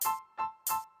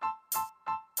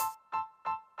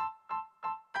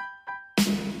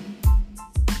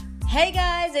Hey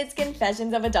guys, it's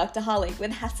Confessions of a Doctorholic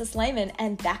with Hassa Slayman,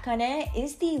 and back on air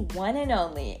is the one and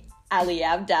only Ali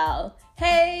Abdaal.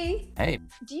 Hey! Hey.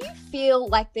 Do you feel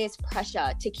like there's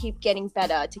pressure to keep getting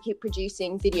better, to keep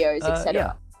producing videos, etc.?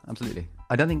 Yeah, absolutely.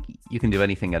 I don't think you can do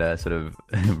anything at a sort of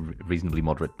reasonably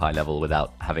moderate high level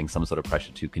without having some sort of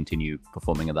pressure to continue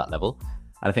performing at that level.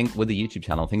 And I think with the YouTube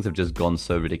channel, things have just gone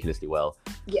so ridiculously well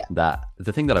that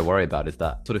the thing that I worry about is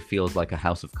that sort of feels like a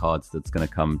house of cards that's going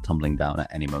to come tumbling down at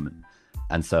any moment.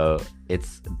 And so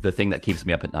it's the thing that keeps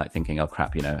me up at night thinking, oh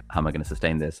crap, you know, how am I going to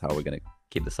sustain this? How are we going to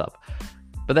keep this up?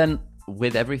 But then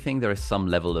with everything, there is some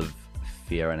level of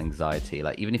fear and anxiety.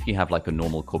 Like even if you have like a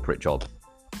normal corporate job,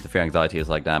 the fear and anxiety is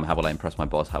like, damn, how will I impress my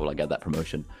boss? How will I get that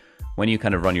promotion? When you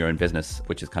kind of run your own business,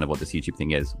 which is kind of what this YouTube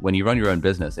thing is, when you run your own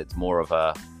business, it's more of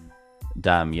a,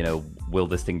 damn, you know, will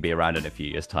this thing be around in a few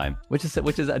years' time? Which is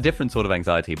a different sort of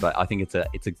anxiety, but I think it's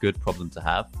a good problem to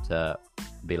have, to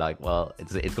be like, well,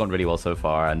 it's gone really well so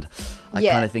far, and I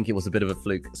kind of think it was a bit of a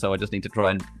fluke, so I just need to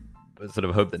try and sort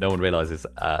of hope that no one realizes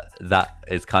that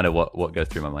is kind of what goes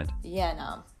through my mind. Yeah,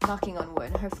 no, knocking on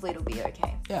wood. Hopefully it'll be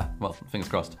okay. Yeah, well, fingers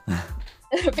crossed.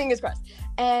 Fingers crossed.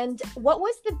 And what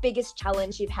was the biggest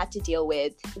challenge you've had to deal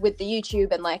with the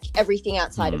YouTube and like everything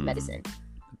outside of medicine?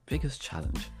 Biggest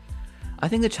challenge? I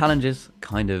think the challenges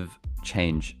kind of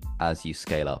change as you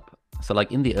scale up. So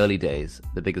like in the early days,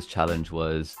 the biggest challenge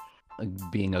was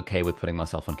being okay with putting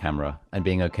myself on camera and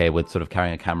being okay with sort of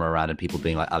carrying a camera around and people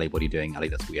being like, Ali, what are you doing? Ali,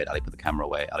 that's weird. Ali, put the camera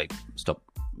away. Ali, stop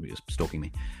stalking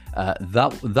me.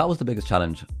 That was the biggest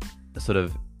challenge sort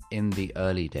of in the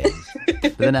early days.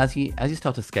 But then as you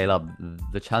start to scale up,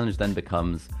 the challenge then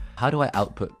becomes, how do I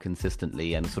output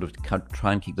consistently and sort of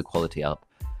try and keep the quality up?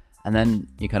 And then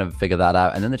you kind of figure that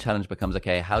out. And then the challenge becomes,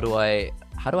 okay, how do I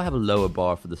have a lower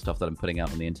bar for the stuff that I'm putting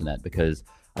out on the internet? Because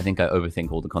I think I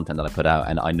overthink all the content that I put out,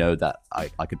 and I know that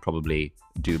I could probably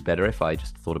do better if I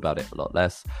just thought about it a lot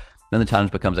less. Then the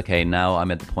challenge becomes, okay, now I'm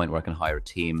at the point where I can hire a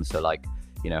team. So like,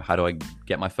 you know, how do I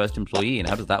get my first employee and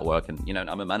how does that work? And, you know,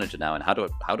 I'm a manager now, and how do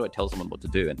I tell someone what to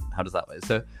do? And how does that work?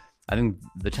 So I think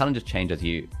the challenges change as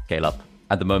you scale up.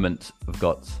 At the moment, I've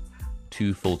got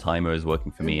 2 full-timers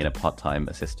working for me and a part-time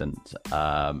assistant.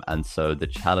 And so the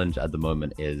challenge at the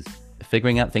moment is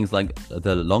figuring out things like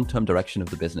the long-term direction of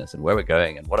the business and where we're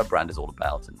going and what our brand is all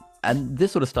about. And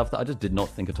this sort of stuff that I just did not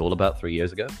think at all about 3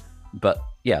 years ago. But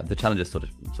yeah, the challenges sort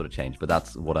of changed. But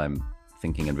that's what I'm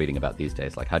thinking and reading about these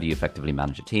days. Like, how do you effectively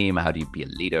manage a team? How do you be a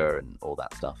leader and all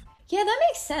that stuff? Yeah, that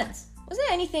makes sense. Was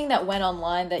there anything that went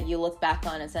online that you look back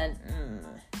on and said,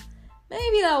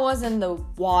 maybe that wasn't the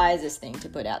wisest thing to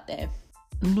put out there?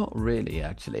 Not really,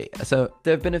 actually. So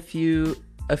there have been a few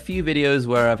videos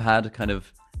where I've had kind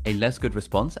of a less good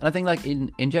response. And I think like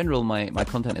in general, my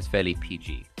content is fairly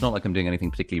PG. It's not like I'm doing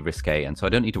anything particularly risque. And so I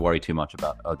don't need to worry too much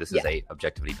about, oh, this is a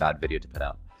objectively bad video to put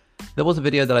out. There was a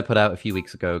video that I put out a few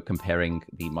weeks ago comparing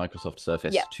the Microsoft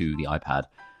Surface to the iPad.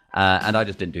 And I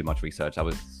just didn't do much research. I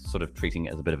was sort of treating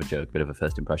it as a bit of a joke, bit of a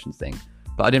first impressions thing.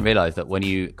 But I didn't realize that when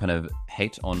you kind of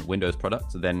hate on Windows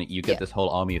products, then you get this whole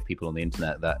army of people on the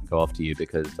internet that go after you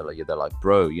because they're like,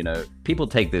 bro, you know, people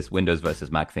take this Windows versus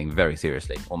Mac thing very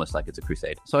seriously, almost like it's a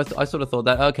crusade. So I sort of thought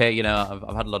that, okay, you know,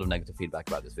 I've had a lot of negative feedback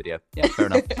about this video. Yeah, fair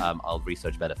enough. I'll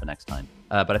research better for next time.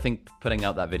 But I think putting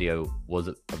out that video was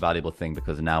a valuable thing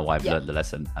because now I've learned the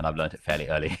lesson, and I've learned it fairly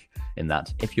early in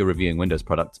that if you're reviewing Windows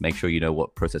products, make sure you know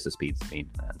what processor speeds mean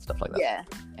and stuff like that. Yeah.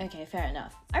 Okay, fair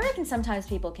enough. I reckon sometimes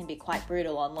people can be quite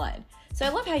brutal online. So I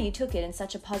love how you took it in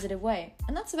such a positive way.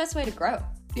 And that's the best way to grow.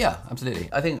 Yeah, absolutely.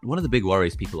 I think one of the big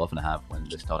worries people often have when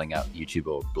they're starting out YouTube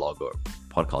or blog or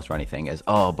podcast or anything is,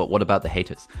 oh, but what about the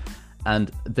haters?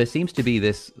 And there seems to be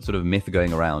this sort of myth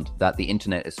going around that the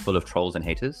internet is full of trolls and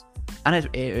haters. And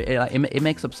it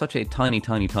makes up such a tiny,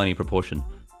 tiny, tiny proportion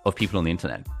of people on the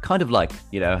internet. Kind of like,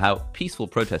 you know, how peaceful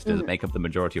protesters make up the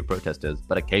majority of protesters,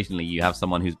 but occasionally you have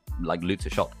someone who's like loots a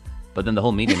shop. But then the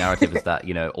whole media narrative is that,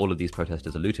 you know, all of these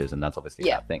protesters are looters, and that's obviously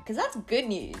a bad thing. Because that's good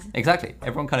news. Exactly.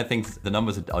 Everyone kind of thinks the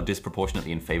numbers are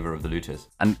disproportionately in favor of the looters.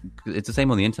 And it's the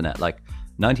same on the internet. Like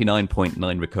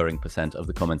 99.9 recurring % of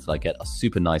the comments that I get are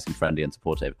super nice and friendly and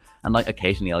supportive. And like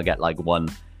occasionally I'll get like one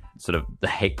sort of the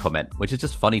hate comment, which is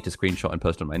just funny to screenshot and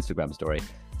post on my Instagram story.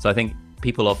 So I think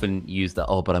people often use that,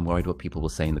 oh, but I'm worried what people will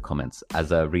say in the comments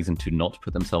as a reason to not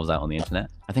put themselves out on the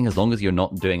internet. I think as long as you're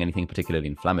not doing anything particularly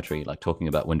inflammatory, like talking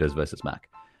about Windows versus Mac,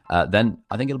 then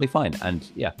I think it'll be fine. And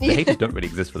yeah, the haters don't really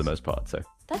exist for the most part. So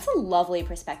That's a lovely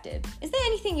perspective. Is there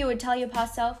anything you would tell your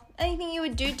past self? Anything you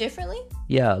would do differently?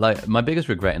 yeah, like my biggest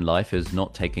regret in life is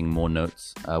not taking more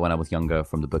notes when I was younger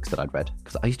from the books that I'd read,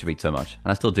 because I used to read so much,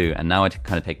 and I still do. And now I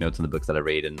kind of take notes on the books that I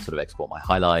read and sort of export my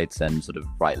highlights and sort of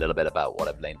write a little bit about what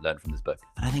I've learned from this book.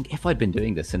 And I think if I'd been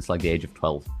doing this since like the age of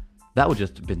 12, that would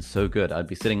just have been so good. I'd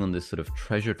be sitting on this sort of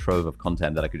treasure trove of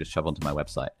content that I could just shove onto my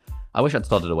website. I wish I'd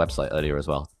started a website earlier as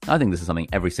well. I think this is something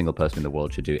every single person in the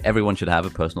world should do. Everyone should have a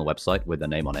personal website with their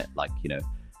name on it, like, you know,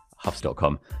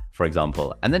 Huffs.com, for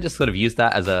example, and then just sort of use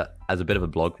that as a bit of a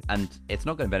blog. And it's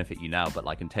not going to benefit you now, but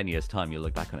like in 10 years time, you'll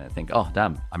look back on it and think, oh,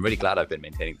 damn, I'm really glad I've been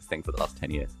maintaining this thing for the last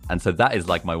 10 years. And so that is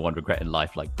like my one regret in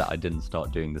life, like that I didn't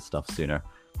start doing this stuff sooner.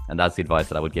 And that's the advice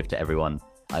that I would give to everyone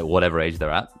at whatever age they're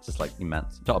at. Just like, man,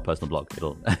 start a personal blog.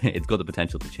 It's got the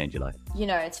potential to change your life. You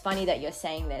know, it's funny that you're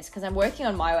saying this because I'm working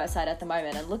on my website at the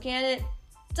moment and looking at it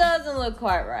doesn't look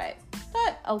quite right.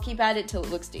 But I'll keep at it till it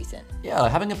looks decent. Yeah,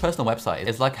 having a personal website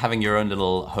is like having your own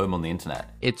little home on the internet.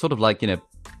 It's sort of like, you know,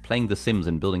 playing The Sims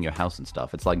and building your house and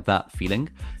stuff. It's like that feeling,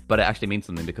 but it actually means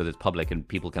something because it's public and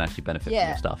people can actually benefit from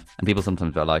your stuff. And people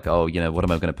sometimes are like, oh, you know, what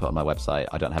am I going to put on my website?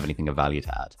 I don't have anything of value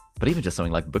to add. But even just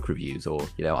something like book reviews or,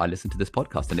 you know, I listened to this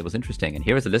podcast and it was interesting. And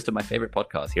here is a list of my favorite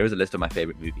podcasts. Here is a list of my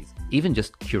favorite movies. Even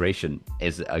just curation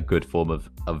is a good form of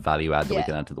value add that we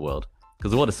can add to the world. Because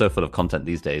the world is so full of content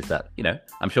these days that, you know,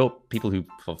 I'm sure people who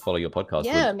follow your podcast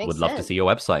would love to see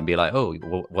your website and be like, oh,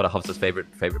 what are Huffs' favorite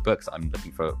books? I'm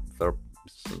looking for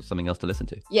something else to listen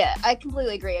to. Yeah, I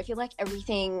completely agree. I feel like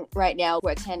everything right now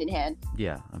works hand in hand.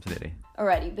 Yeah, absolutely.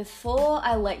 Alrighty, before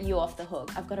I let you off the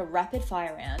hook, I've got a rapid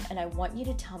fire round and I want you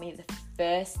to tell me the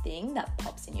first thing that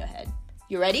pops in your head.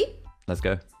 You ready? Let's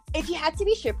go. If you had to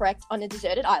be shipwrecked on a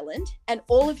deserted island and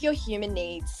all of your human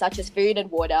needs, such as food and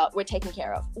water, were taken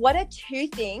care of, what are 2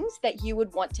 things that you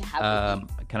would want to have with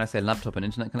you? Can I say laptop and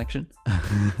internet connection?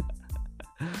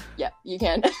 Yeah, you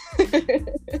can. That's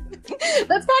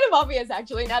kind of obvious,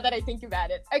 actually, now that I think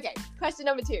about it. Okay, question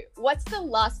number 2. What's the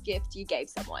last gift you gave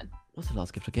someone? What's the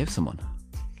last gift I gave someone?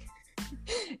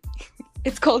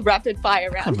 It's called rapid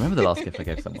fire round. I can't remember the last gift I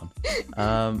gave someone.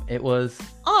 It was...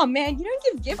 Oh, man, you don't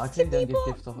give gifts to people? I don't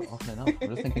give gifts often enough. I'm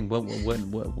just thinking, when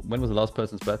was the last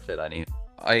person's birthday that I knew?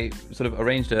 I sort of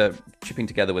arranged a chipping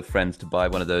together with friends to buy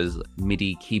one of those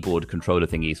MIDI keyboard controller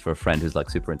thingies for a friend who's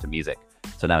like super into music.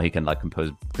 So now he can like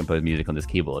compose music on this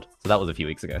keyboard. So that was a few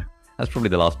weeks ago. That's probably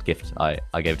the last gift I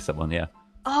gave to someone, yeah.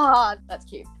 Ah, that's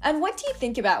cute. And what do you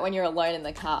think about when you're alone in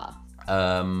the car?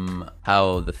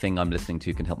 How the thing I'm listening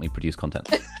to can help me produce content.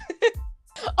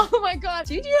 Oh my god,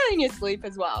 do you do that in your sleep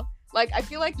as well? Like, I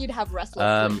feel like you'd have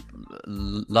restless sleep.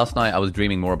 Last night I was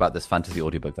dreaming more about this fantasy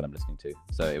audiobook that I'm listening to,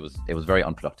 so it was very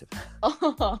unproductive.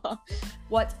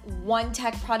 What's one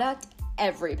tech product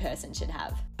every person should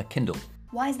have? A Kindle.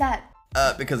 Why is that?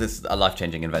 Because it's a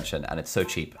life-changing invention and it's so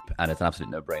cheap and it's an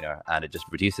absolute no-brainer and it just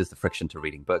reduces the friction to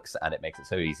reading books and it makes it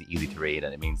so easy to read,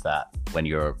 and it means that when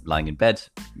you're lying in bed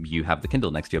you have the Kindle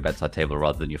next to your bedside table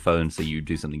rather than your phone, so you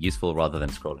do something useful rather than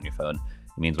scroll on your phone.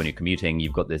 It means when you're commuting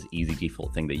you've got this easy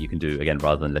default thing that you can do again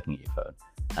rather than looking at your phone.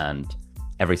 And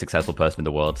every successful person in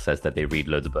the world says that they read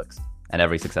loads of books. And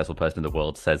every successful person in the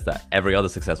world says that every other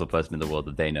successful person in the world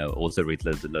that they know also reads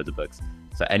loads of books.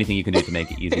 So anything you can do to make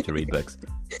it easy to read books.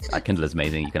 Kindle is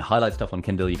amazing. You can highlight stuff on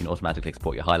Kindle. You can automatically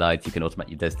export your highlights. You can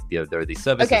there are these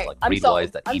services like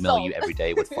Readwise that email you every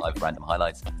day with 5 random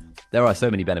highlights. There are so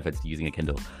many benefits to using a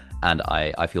Kindle. And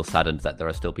I feel saddened that there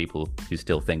are still people who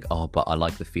still think, oh, but I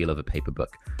like the feel of a paper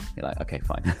book. You're like, okay,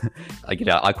 fine.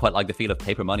 I quite like the feel of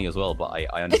paper money as well, but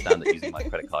I understand that using my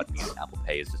credit card and using Apple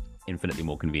Pay is just infinitely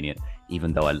more convenient,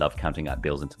 even though I love counting out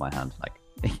bills into my hand.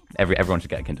 Like, everyone should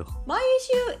get a Kindle. My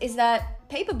issue is that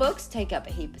paper books take up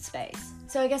a heap of space.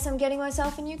 So I guess I'm getting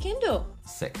myself a new Kindle.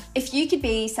 Sick. If you could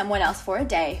be someone else for a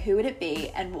day, who would it be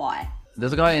and why?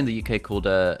 There's a guy in the UK called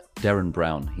Darren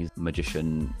Brown. He's a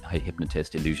magician,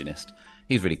 hypnotist, illusionist.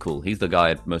 He's really cool. He's the guy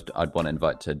I'd want to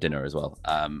invite to dinner as well.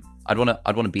 I'd want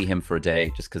to be him for a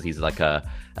day just because he's like a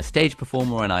stage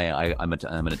performer, and I'm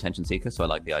an attention seeker, so I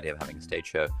like the idea of having a stage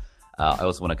show. I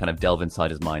also want to kind of delve inside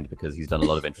his mind because he's done a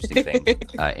lot of interesting things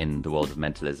in the world of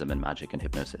mentalism and magic and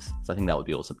hypnosis. So I think that would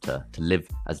be awesome to live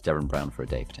as Darren Brown for a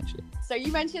day, potentially. So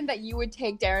you mentioned that you would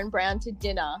take Darren Brown to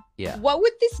dinner. Yeah. What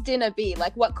would this dinner be?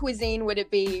 Like, what cuisine would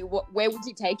it be? Where would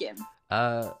you take him?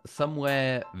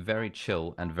 Somewhere very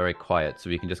chill and very quiet, so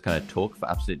we can just kind of talk for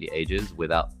absolutely ages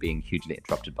without being hugely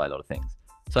interrupted by a lot of things.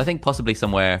 So I think possibly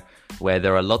somewhere where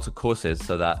there are lots of courses,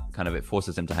 so that kind of it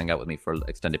forces him to hang out with me for an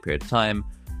extended period of time.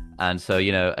 And so,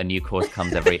 you know, a new course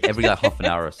comes every like half an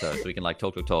hour or so we can like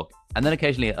talk. And then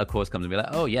occasionally a course comes and be like,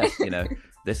 oh yes, you know,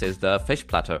 This is the fish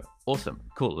platter. Awesome.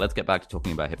 Cool. Let's get back to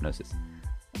talking about hypnosis.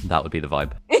 That would be the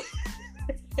vibe.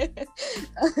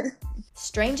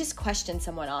 Strangest question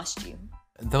someone asked you.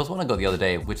 There was one I got the other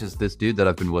day, which is this dude that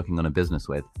I've been working on a business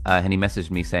with. And he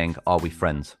messaged me saying, "Are we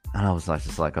friends?" And I was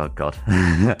just like, oh God,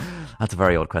 that's a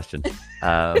very odd question.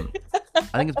 I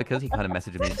think it's because he kind of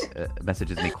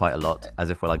messages me quite a lot as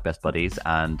if we're like best buddies.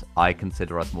 And I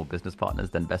consider us more business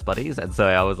partners than best buddies. And so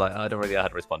I was like, I don't really know how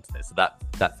to respond to this. So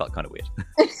that felt kind of weird.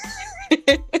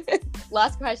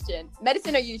 Last question.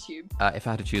 Medicine or YouTube? If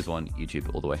I had to choose one,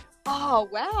 YouTube all the way. Oh,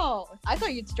 wow. I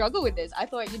thought you'd struggle with this. I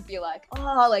thought you'd be like,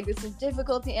 oh, like this is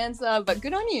difficult to answer, but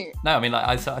good on you. No, I mean,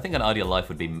 I think an ideal life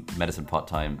would be medicine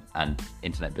part-time and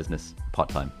internet business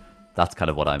part-time. That's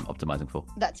kind of what I'm optimizing for.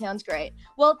 That sounds great.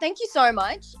 Well, thank you so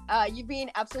much. You've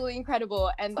been absolutely incredible,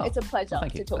 and it's a pleasure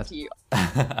to talk to you.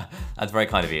 That's very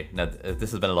kind of you. No,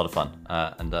 this has been a lot of fun,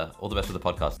 and all the best with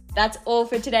the podcast. That's all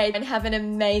for today, and have an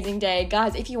amazing day.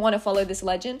 Guys, if you want to follow this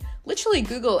legend, literally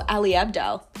Google Ali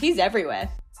Abdaal. He's everywhere.